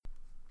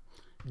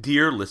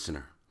Dear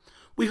listener,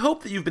 we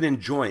hope that you've been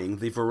enjoying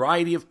the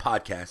variety of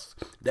podcasts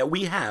that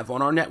we have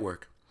on our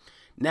network.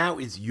 Now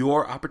is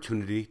your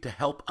opportunity to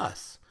help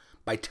us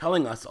by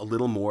telling us a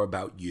little more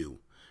about you.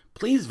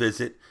 Please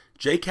visit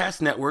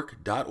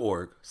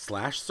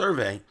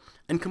jcastnetwork.org/survey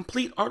and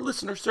complete our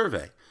listener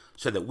survey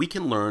so that we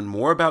can learn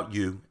more about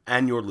you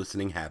and your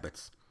listening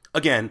habits.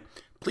 Again,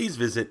 please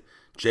visit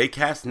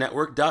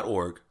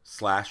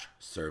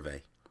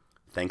jcastnetwork.org/survey.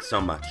 Thanks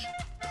so much.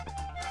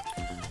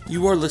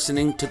 You are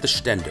listening to The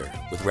Stender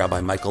with Rabbi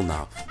Michael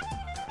Knopf,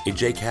 a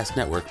JCast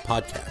Network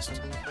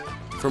podcast.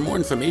 For more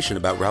information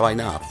about Rabbi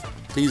Knopf,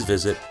 please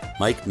visit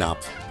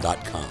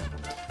mikeknopf.com.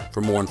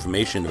 For more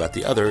information about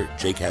the other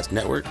JCast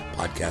Network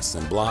podcasts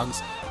and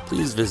blogs,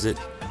 please visit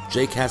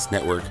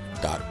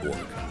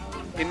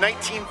jcastnetwork.org. In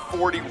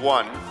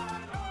 1941,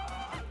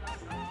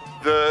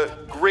 the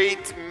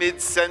great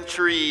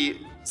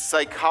mid-century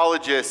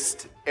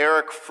psychologist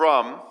Erich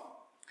Fromm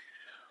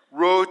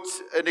wrote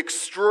an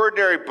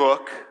extraordinary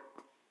book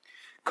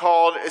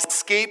called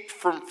Escape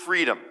from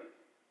Freedom.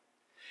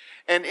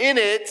 And in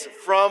it,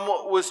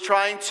 Fromm was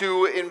trying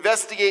to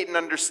investigate and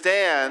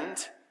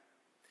understand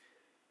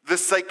the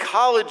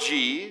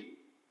psychology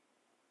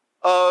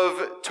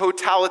of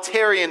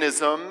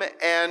totalitarianism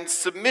and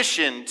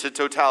submission to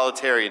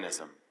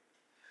totalitarianism.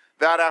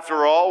 That,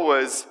 after all,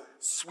 was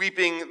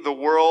sweeping the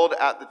world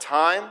at the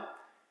time.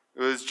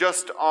 It was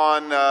just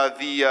on at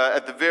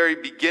the very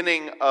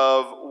beginning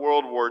of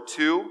World War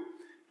II,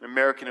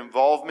 American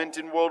involvement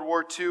in World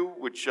War II,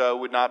 which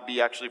would not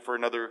be actually for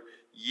another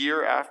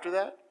year after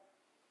that.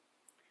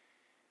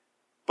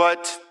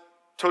 But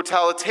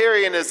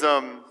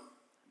totalitarianism,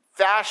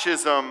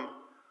 fascism,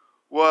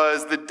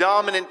 was the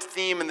dominant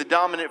theme and the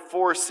dominant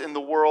force in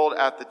the world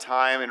at the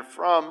time, and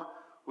Fromm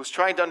was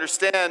trying to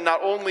understand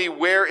not only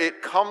where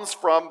it comes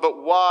from,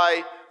 but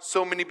why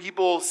so many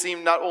people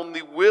seem not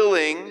only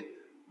willing,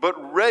 but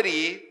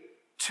ready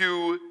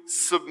to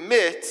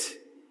submit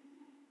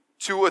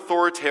to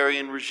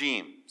authoritarian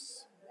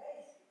regimes,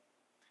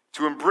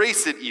 to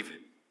embrace it even.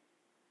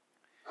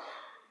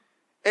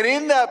 And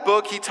in that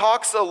book, he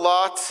talks a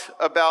lot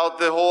about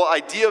the whole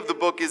idea of the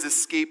book is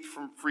escape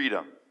from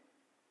freedom.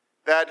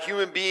 That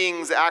human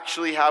beings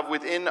actually have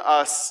within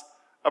us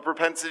a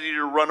propensity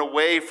to run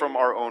away from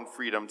our own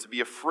freedom, to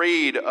be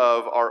afraid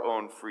of our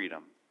own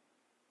freedom.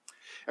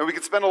 And we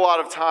could spend a lot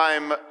of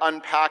time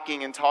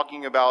unpacking and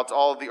talking about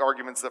all of the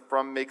arguments that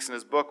Fromm makes in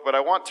his book, but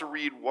I want to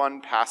read one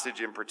passage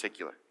in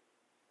particular,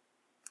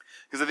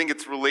 because I think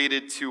it's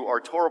related to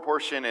our Torah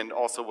portion and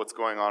also what's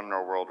going on in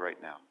our world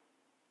right now.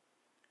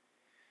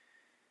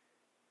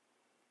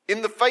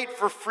 In the fight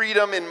for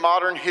freedom in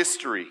modern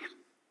history,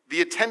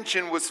 the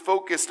attention was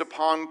focused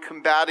upon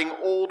combating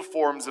old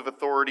forms of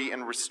authority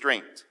and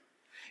restraint.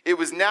 It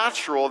was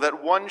natural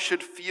that one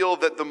should feel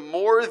that the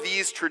more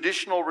these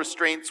traditional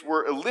restraints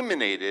were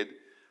eliminated,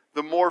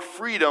 the more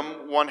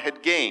freedom one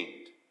had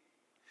gained.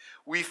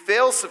 We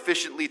fail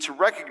sufficiently to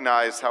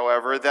recognize,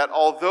 however, that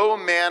although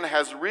man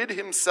has rid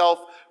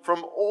himself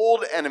from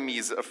old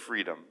enemies of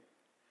freedom,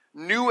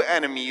 new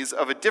enemies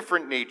of a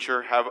different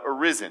nature have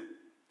arisen.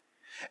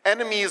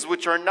 Enemies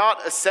which are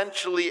not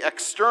essentially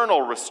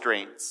external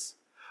restraints,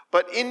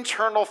 but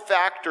internal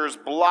factors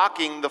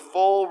blocking the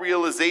full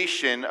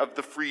realization of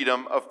the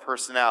freedom of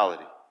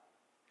personality.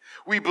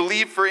 We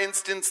believe, for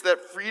instance,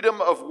 that freedom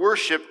of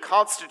worship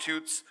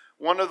constitutes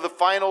one of the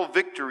final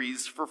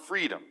victories for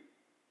freedom.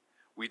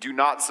 We do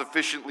not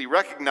sufficiently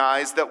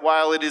recognize that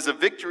while it is a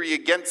victory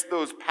against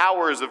those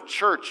powers of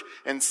church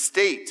and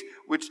state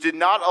which did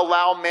not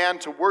allow man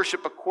to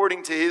worship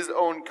according to his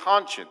own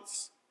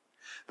conscience,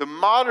 the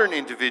modern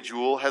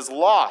individual has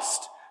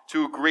lost,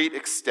 to a great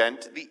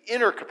extent, the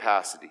inner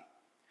capacity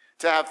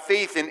to have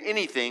faith in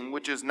anything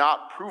which is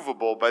not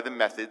provable by the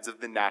methods of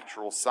the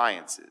natural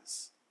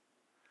sciences.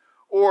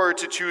 Or,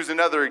 to choose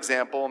another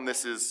example, and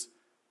this is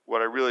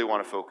what I really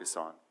want to focus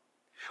on,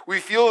 we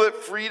feel that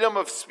freedom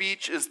of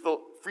speech is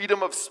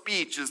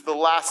the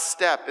last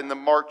step in the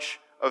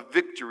march of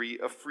victory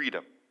of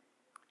freedom.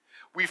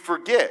 We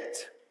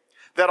forget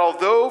that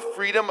although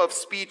freedom of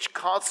speech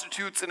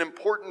constitutes an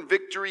important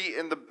victory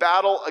in the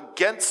battle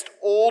against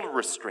old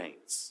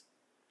restraints,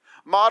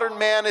 modern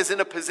man is in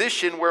a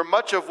position where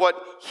much of what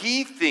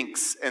he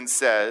thinks and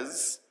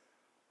says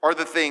are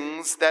the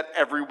things that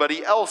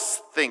everybody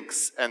else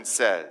thinks and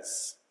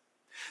says.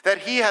 That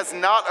he has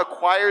not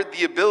acquired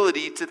the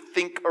ability to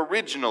think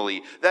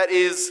originally, that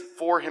is,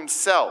 for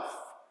himself,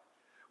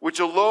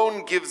 which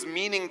alone gives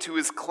meaning to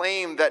his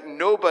claim that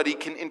nobody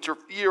can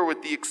interfere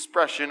with the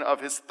expression of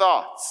his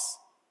thoughts.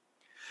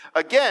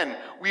 Again,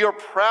 we are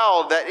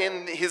proud that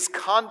in his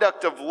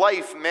conduct of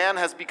life, man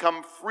has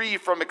become free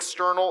from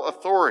external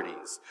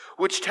authorities,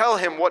 which tell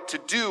him what to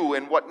do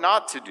and what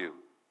not to do.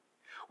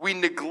 We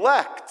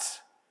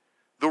neglect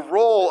the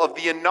role of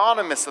the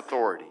anonymous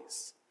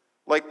authorities,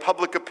 like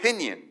public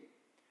opinion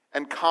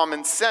and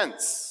common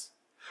sense,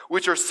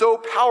 which are so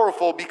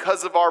powerful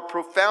because of our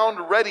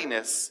profound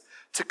readiness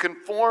to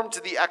conform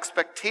to the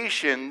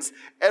expectations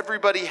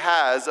everybody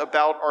has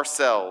about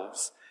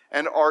ourselves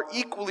and our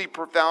equally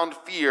profound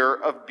fear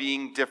of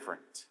being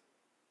different.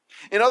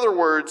 In other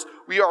words,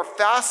 we are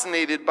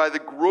fascinated by the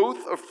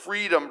growth of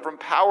freedom from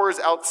powers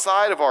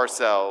outside of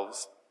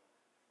ourselves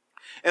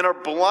and are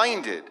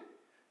blinded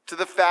to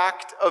the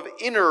fact of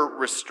inner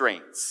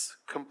restraints,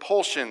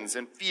 compulsions,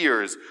 and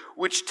fears,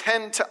 which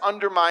tend to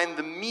undermine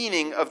the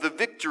meaning of the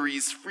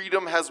victories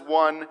freedom has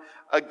won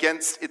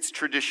against its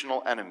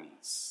traditional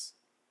enemies.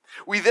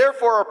 We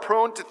therefore are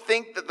prone to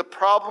think that the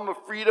problem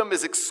of freedom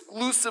is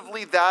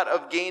exclusively that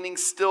of gaining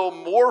still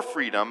more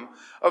freedom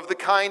of the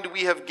kind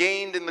we have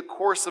gained in the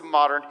course of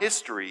modern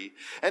history,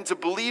 and to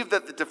believe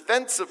that the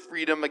defense of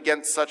freedom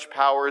against such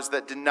powers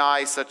that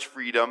deny such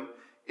freedom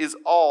is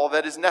all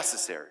that is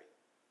necessary.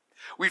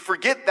 We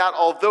forget that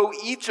although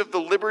each of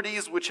the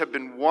liberties which have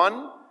been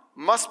won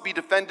must be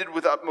defended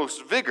with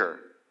utmost vigor,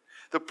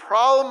 the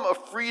problem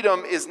of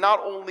freedom is not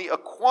only a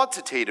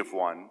quantitative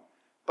one,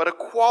 but a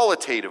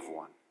qualitative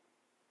one.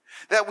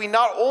 That we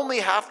not only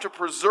have to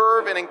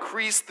preserve and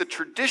increase the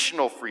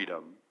traditional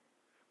freedom,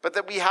 but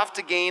that we have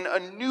to gain a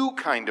new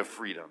kind of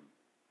freedom,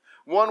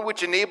 one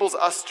which enables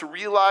us to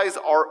realize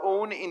our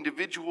own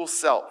individual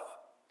self,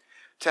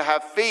 to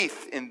have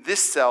faith in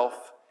this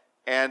self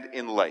and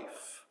in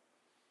life.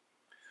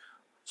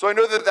 So I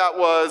know that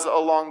was a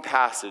long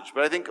passage,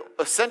 but I think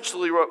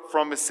essentially what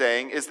Fromm is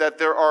saying is that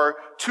there are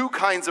two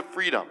kinds of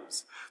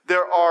freedoms.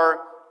 There are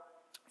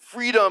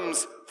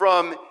freedoms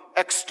from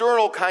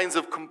external kinds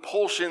of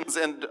compulsions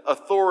and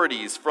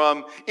authorities,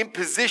 from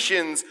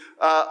impositions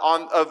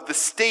of the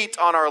state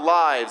on our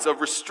lives, of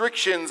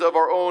restrictions of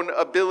our own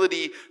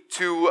ability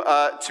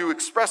to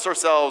express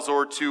ourselves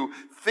or to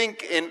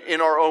think in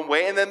our own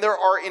way. And then there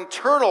are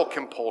internal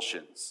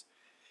compulsions,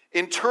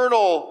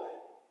 internal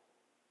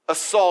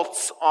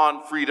assaults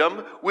on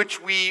freedom,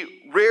 which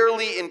we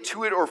rarely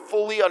intuit or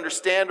fully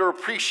understand or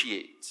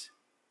appreciate.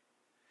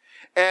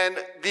 And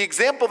the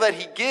example that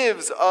he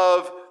gives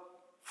of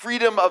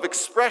freedom of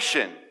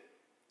expression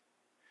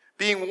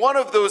being one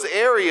of those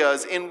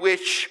areas in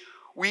which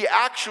we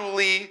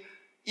actually,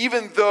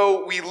 even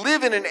though we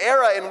live in an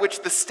era in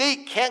which the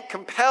state can't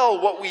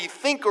compel what we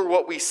think or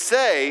what we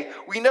say,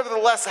 we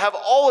nevertheless have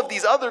all of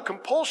these other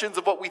compulsions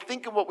of what we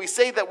think and what we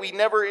say that we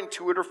never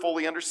intuit or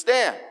fully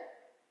understand.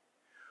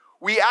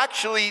 We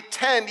actually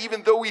tend,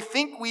 even though we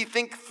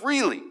think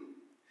freely,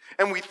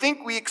 and we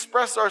think we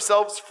express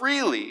ourselves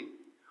freely,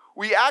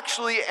 we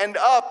actually end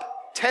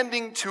up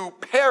tending to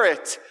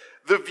parrot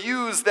the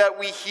views that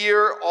we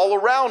hear all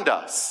around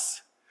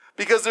us.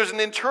 Because there's an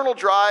internal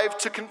drive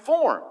to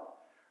conform.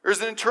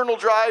 There's an internal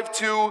drive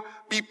to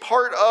be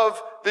part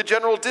of the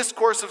general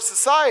discourse of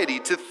society,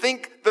 to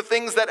think the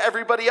things that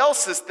everybody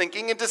else is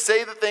thinking and to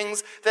say the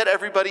things that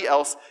everybody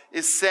else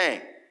is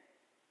saying.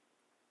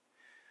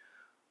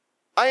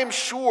 I am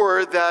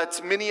sure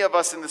that many of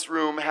us in this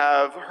room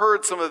have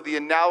heard some of the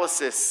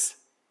analysis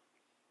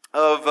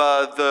of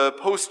the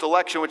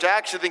post-election, which I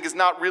actually think is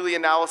not really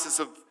analysis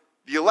of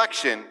the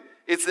election.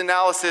 It's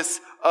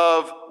analysis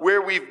of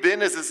where we've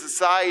been as a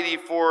society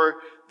for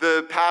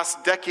the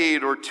past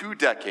decade or 2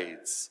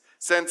 decades,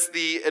 since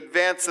the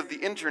advance of the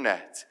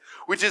internet,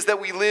 which is that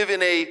we live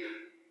in a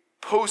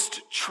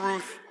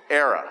post-truth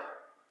era,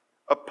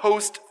 a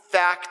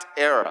post-fact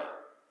era.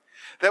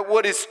 That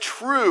what is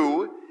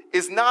true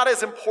is not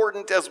as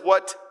important as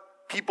what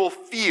people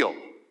feel,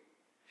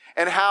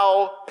 and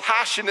how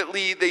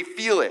passionately they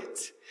feel it,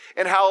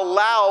 and how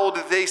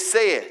loud they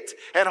say it,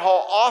 and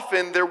how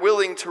often they're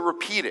willing to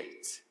repeat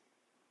it.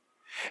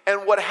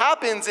 And what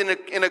happens in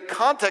a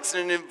context,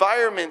 in an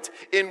environment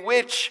in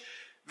which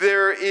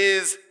there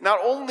is not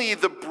only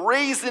the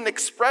brazen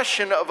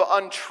expression of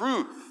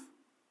untruth,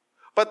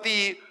 but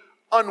the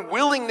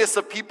unwillingness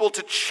of people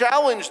to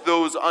challenge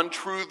those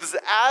untruths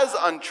as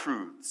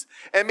untruths.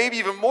 And maybe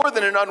even more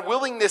than an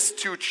unwillingness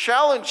to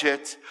challenge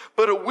it,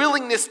 but a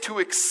willingness to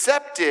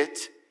accept it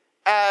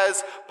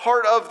as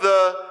part of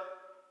the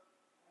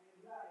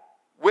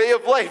way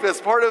of life, as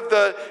part of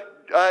the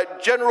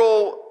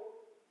general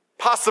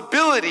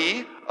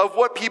possibility of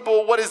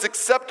what is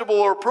acceptable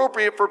or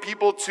appropriate for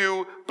people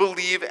to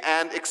believe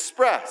and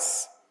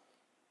express.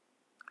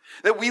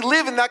 That we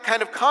live in that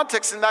kind of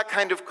context, in that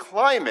kind of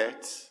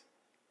climate.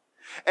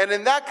 And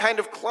in that kind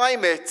of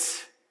climate,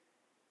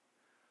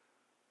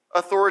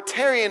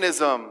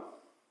 authoritarianism,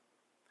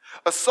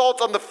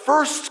 assault on the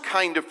first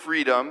kind of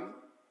freedom,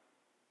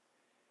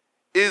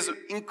 is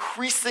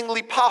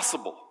increasingly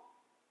possible.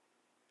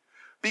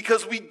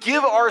 Because we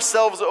give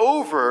ourselves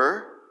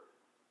over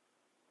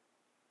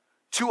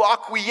to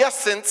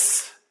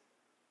acquiescence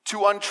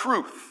to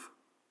untruth.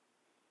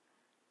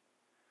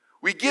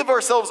 We give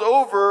ourselves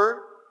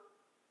over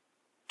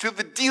to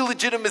the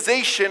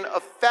delegitimization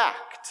of fact.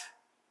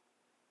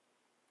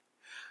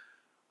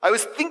 I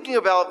was thinking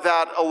about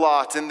that a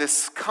lot in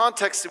this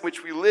context in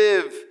which we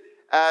live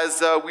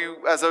as I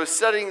was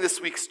studying this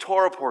week's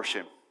Torah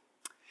portion.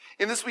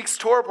 In this week's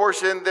Torah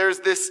portion, there's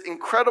this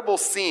incredible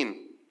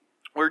scene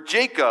where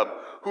Jacob,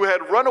 who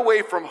had run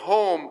away from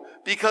home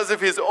because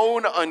of his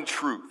own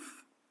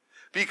untruth,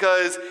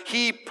 because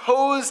he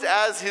posed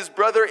as his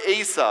brother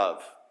Esav,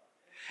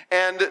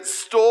 and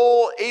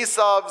stole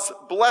Esau's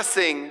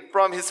blessing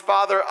from his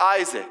father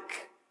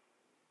Isaac,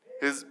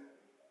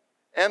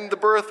 and the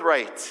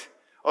birthright.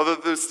 Although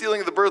the stealing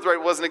of the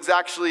birthright wasn't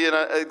exactly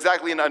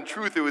an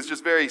untruth, it was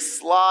just very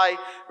sly,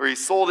 where he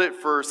sold it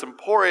for some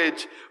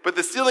porridge. But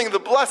the stealing of the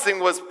blessing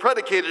was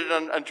predicated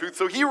on untruth.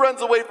 So he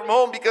runs away from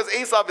home because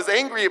Esau is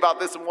angry about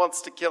this and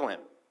wants to kill him.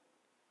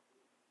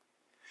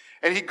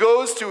 And he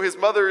goes to his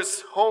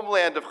mother's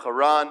homeland of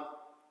Haran,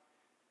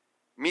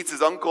 meets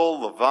his uncle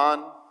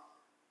Lavan,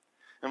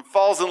 and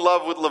falls in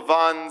love with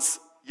Lavan's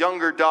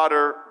younger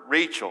daughter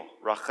Rachel,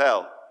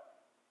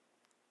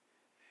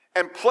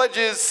 and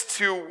pledges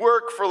to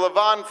work for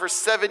Lavan for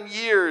 7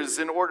 years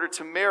in order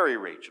to marry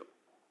Rachel.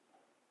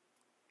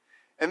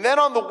 And then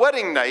on the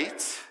wedding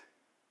night,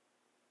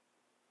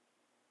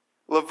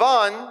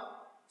 Lavan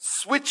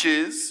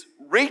switches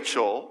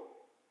Rachel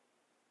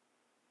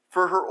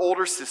for her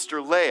older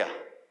sister Leah.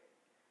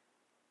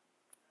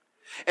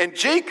 And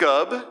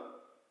Jacob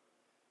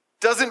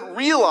doesn't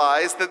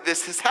realize that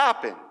this has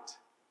happened.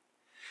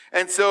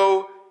 And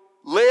so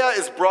Leah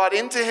is brought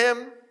into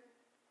him.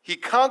 He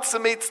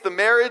consummates the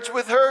marriage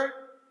with her.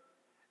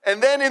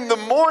 And then in the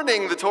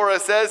morning, the Torah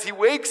says, he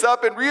wakes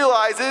up and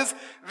realizes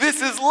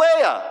this is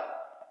Leah.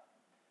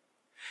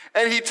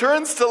 And he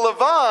turns to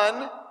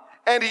Lavan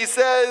and he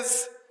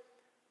says,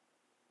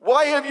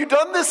 "Why have you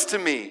done this to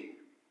me?"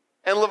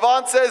 And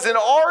Lavan says, in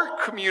our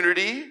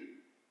community,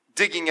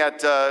 digging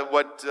at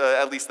what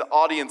at least the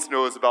audience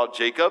knows about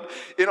Jacob,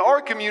 in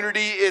our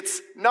community, it's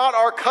not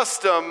our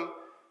custom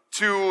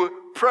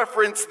to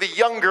preference the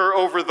younger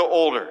over the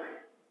older.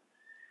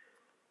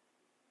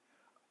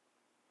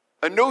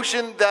 A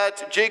notion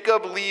that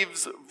Jacob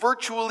leaves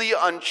virtually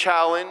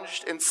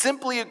unchallenged and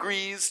simply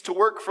agrees to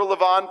work for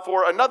Lavan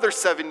for another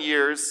 7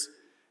 years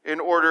in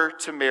order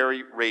to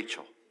marry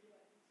Rachel.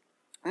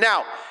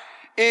 Now,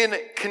 in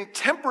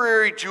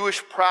contemporary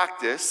Jewish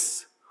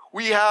practice,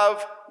 we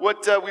have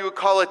what we would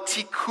call a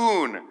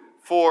tikkun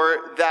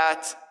for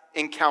that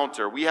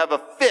encounter. We have a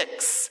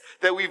fix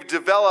that we've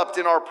developed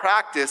in our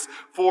practice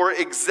for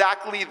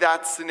exactly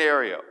that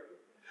scenario.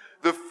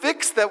 The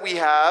fix that we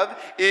have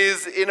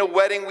is in a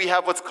wedding we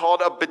have what's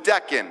called a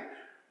bedekin.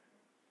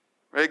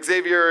 Right?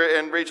 Xavier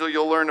and Rachel,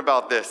 you'll learn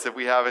about this if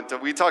we haven't.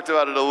 We talked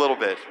about it a little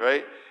bit,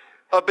 right?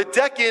 A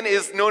bedekin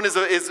is known as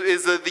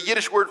the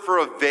Yiddish word for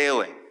a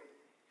veiling.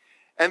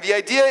 And the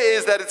idea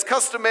is that it's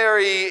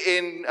customary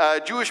in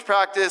Jewish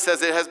practice,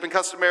 as it has been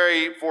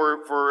customary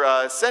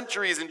for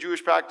centuries in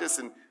Jewish practice,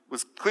 and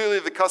was clearly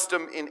the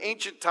custom in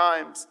ancient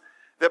times,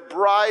 that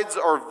brides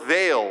are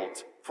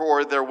veiled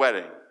for their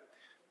wedding.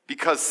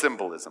 Because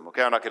symbolism,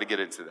 okay? I'm not going to get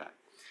into that.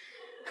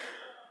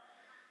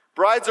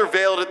 Brides are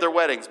veiled at their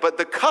weddings, but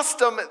the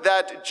custom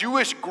that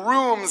Jewish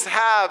grooms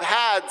have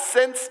had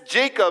since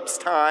Jacob's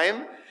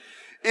time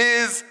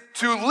is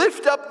to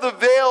lift up the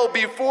veil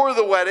before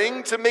the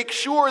wedding to make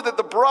sure that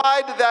the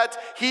bride that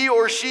he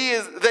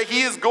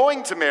is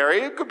going to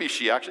marry, it could be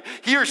she actually,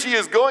 he or she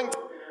is going to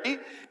marry,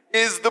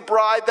 is the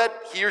bride that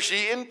he or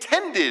she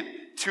intended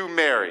to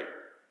marry.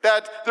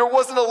 That there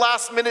wasn't a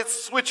last-minute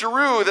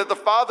switcheroo that the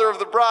father of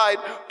the bride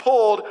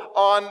pulled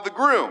on the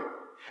groom,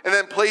 and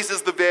then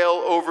places the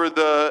veil over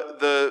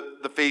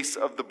the face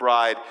of the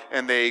bride,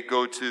 and they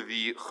go to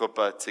the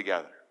chuppah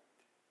together.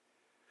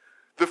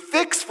 The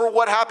fix for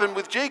what happened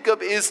with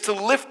Jacob is to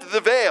lift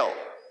the veil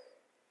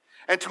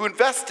and to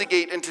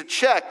investigate and to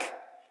check,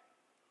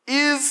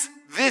 is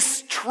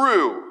this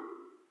true,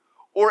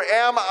 or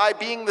am I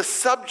being the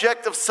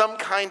subject of some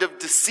kind of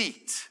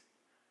deceit?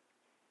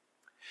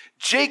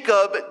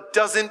 Jacob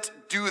doesn't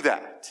do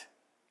that.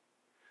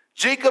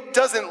 Jacob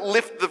doesn't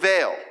lift the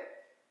veil.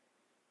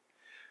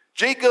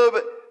 Jacob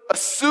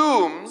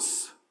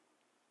assumes,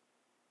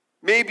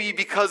 maybe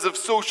because of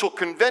social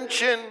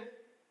convention,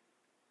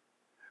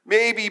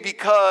 maybe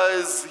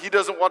because he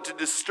doesn't want to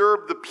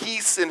disturb the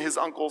peace in his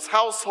uncle's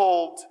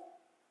household,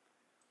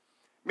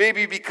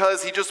 maybe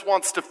because he just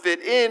wants to fit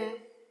in,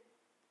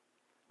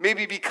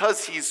 maybe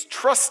because he's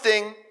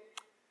trusting,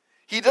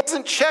 he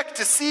doesn't check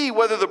to see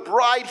whether the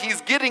bride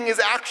he's getting is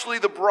actually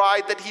the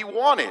bride that he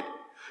wanted,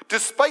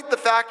 despite the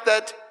fact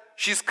that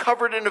she's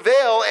covered in a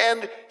veil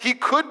and he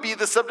could be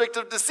the subject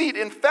of deceit.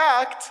 In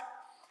fact,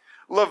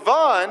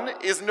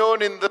 Lavan is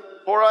known in the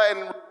Torah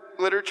and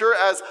literature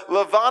as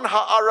Lavan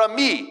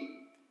ha'Arami,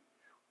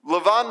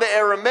 Lavan the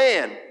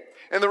Aramaean.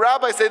 And the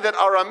rabbis say that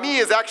Arami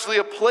is actually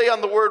a play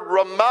on the word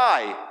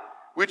Ramai,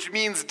 which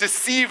means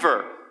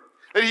deceiver.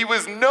 That he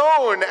was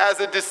known as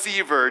a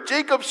deceiver.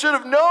 Jacob should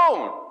have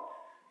known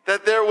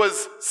that there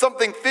was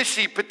something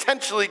fishy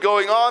potentially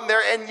going on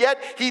there, and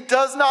yet he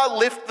does not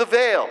lift the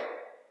veil.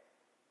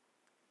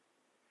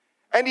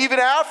 And even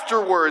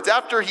afterwards,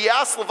 after he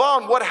asks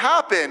Lavan what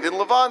happened, and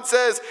Lavan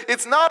says,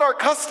 it's not our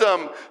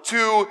custom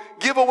to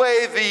give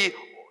away the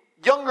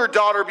younger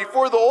daughter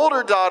before the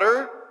older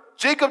daughter,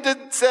 Jacob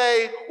didn't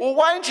say, well,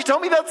 why didn't you tell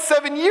me that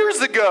 7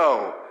 years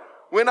ago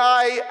when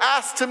I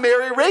asked to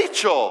marry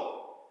Rachel?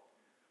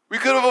 We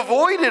could have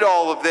avoided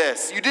all of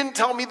this. You didn't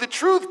tell me the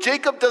truth.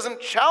 Jacob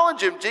doesn't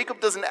challenge him. Jacob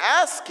doesn't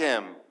ask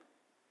him.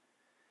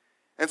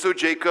 And so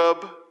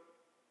Jacob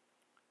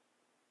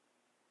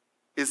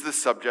is the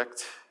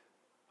subject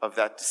of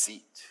that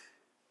deceit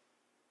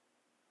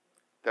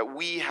that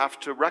we have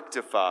to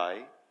rectify,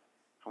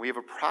 and we have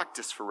a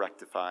practice for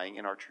rectifying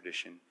in our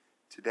tradition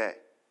today.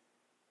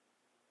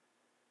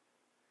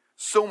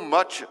 So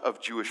much of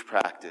Jewish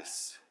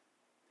practice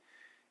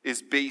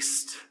is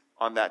based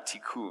on that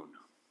tikkun,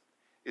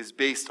 is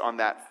based on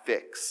that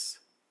fix.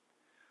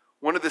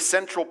 One of the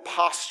central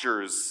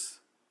postures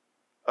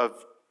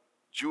of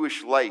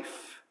Jewish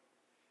life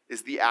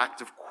is the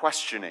act of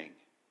questioning,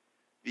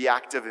 the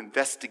act of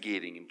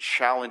investigating and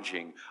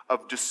challenging,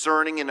 of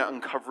discerning and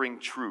uncovering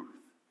truth.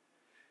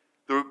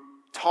 The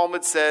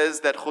Talmud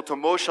says that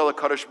Chotamo shel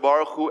HaKadosh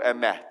Baruch Hu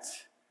emet.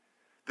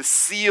 The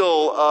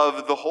seal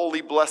of the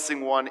Holy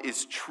Blessing One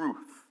is truth.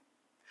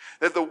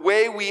 That the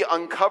way we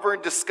uncover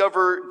and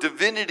discover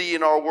divinity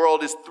in our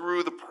world is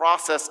through the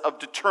process of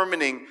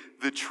determining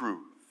the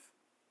truth.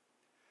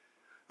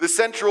 The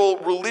central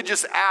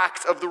religious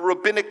act of the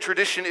rabbinic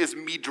tradition is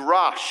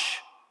midrash,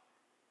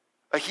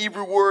 a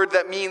Hebrew word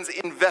that means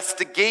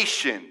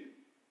investigation.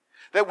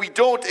 That we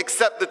don't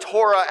accept the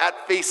Torah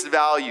at face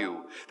value.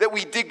 That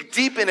we dig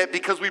deep in it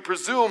because we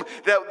presume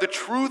that the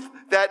truth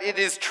that it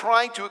is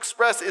trying to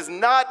express is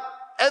not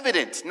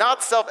evident,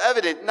 not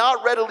self-evident,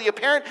 not readily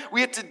apparent.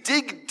 We have to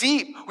dig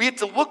deep. We have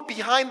to look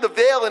behind the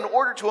veil in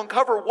order to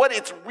uncover what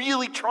it's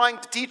really trying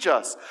to teach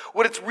us,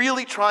 what it's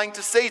really trying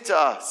to say to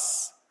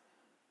us.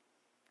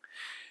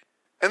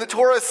 And the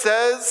Torah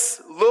says,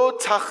 Lo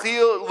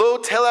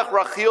telech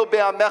rachil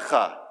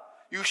be'amecha.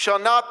 You shall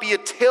not be a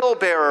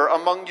talebearer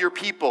among your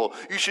people.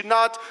 You should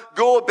not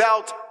go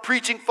about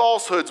preaching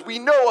falsehoods. We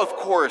know, of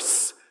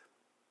course,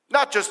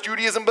 not just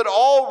Judaism, but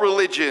all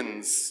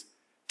religions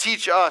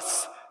teach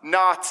us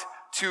not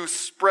to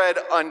spread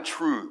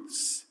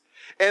untruths.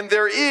 And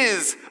there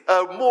is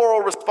a moral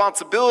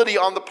responsibility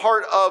on the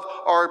part of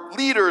our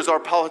leaders, our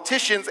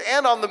politicians,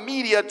 and on the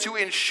media to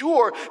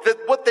ensure that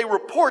what they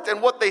report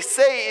and what they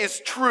say is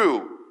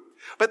true.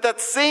 But that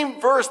same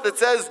verse that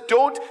says,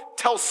 don't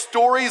tell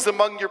stories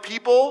among your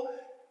people,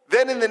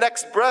 then in the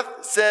next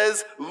breath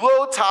says,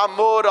 Lo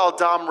ta'amod al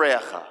dam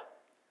re'echa.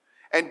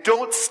 And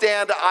don't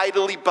stand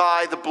idly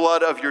by the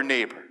blood of your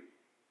neighbor.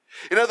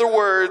 In other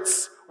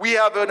words, we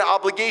have an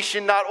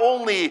obligation not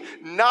only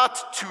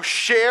not to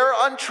share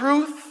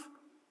untruth,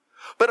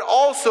 but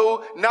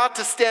also not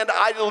to stand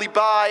idly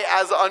by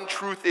as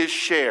untruth is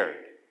shared.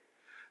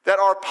 That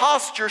our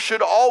posture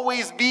should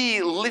always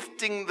be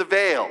lifting the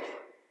veil,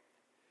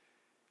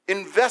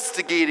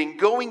 investigating,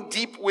 going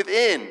deep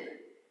within,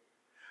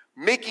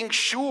 making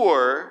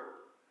sure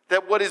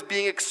that what is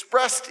being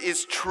expressed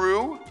is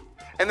true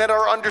and that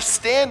our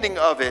understanding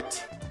of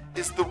it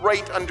is the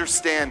right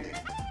understanding.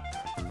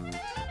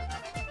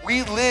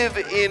 We live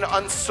in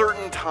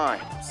uncertain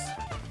times,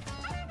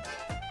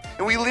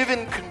 and we live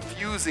in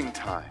confusing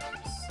times,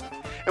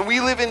 and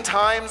we live in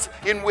times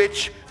in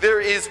which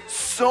there is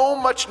so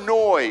much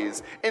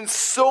noise and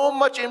so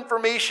much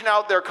information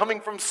out there coming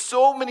from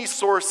so many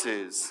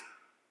sources.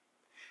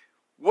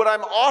 What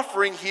I'm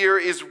offering here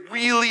is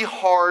really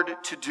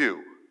hard to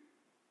do,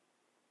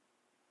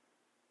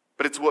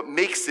 but it's what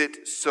makes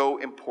it so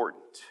important.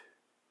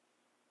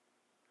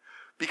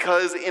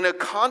 Because in a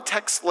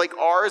context like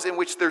ours, in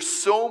which there's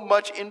so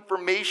much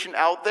information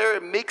out there,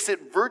 it makes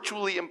it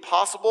virtually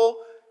impossible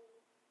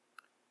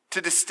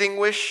to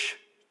distinguish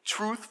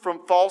truth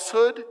from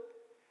falsehood.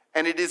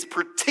 And it is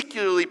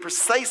particularly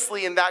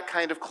precisely in that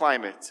kind of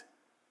climate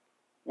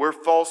where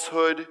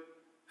falsehood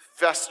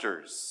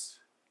festers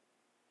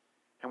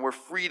and where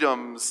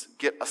freedoms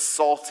get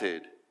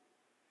assaulted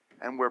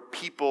and where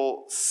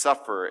people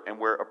suffer and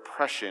where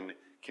oppression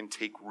can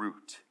take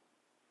root.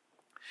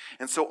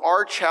 And so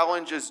our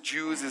challenge as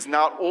Jews is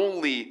not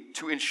only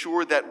to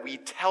ensure that we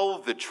tell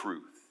the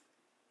truth,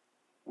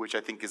 which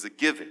I think is a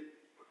given,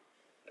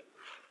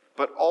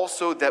 but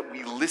also that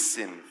we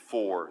listen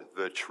for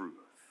the truth.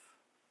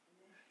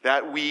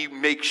 That we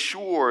make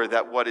sure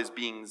that what is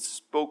being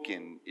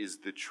spoken is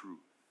the truth.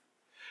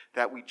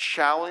 That we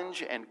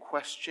challenge and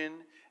question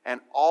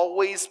and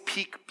always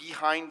peek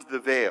behind the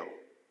veil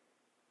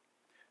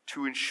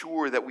to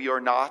ensure that we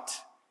are not,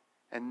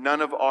 and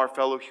none of our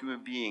fellow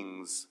human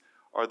beings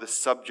are the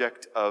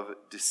subject of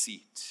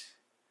deceit.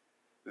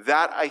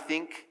 That, I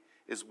think,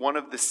 is one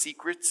of the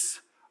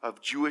secrets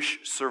of Jewish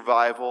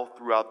survival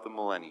throughout the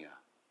millennia,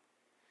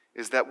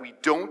 is that we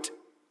don't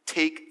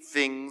take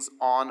things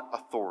on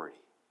authority,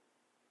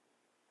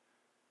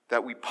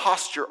 that we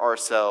posture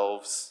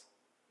ourselves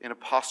in a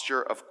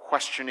posture of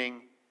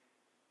questioning,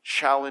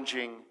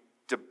 challenging,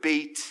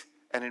 debate,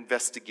 and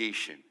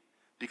investigation,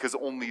 because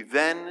only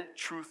then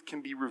truth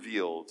can be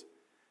revealed,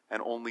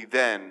 and only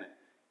then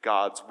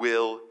God's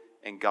will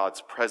and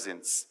God's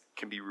presence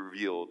can be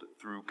revealed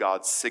through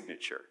God's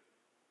signature,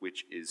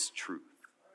 which is truth.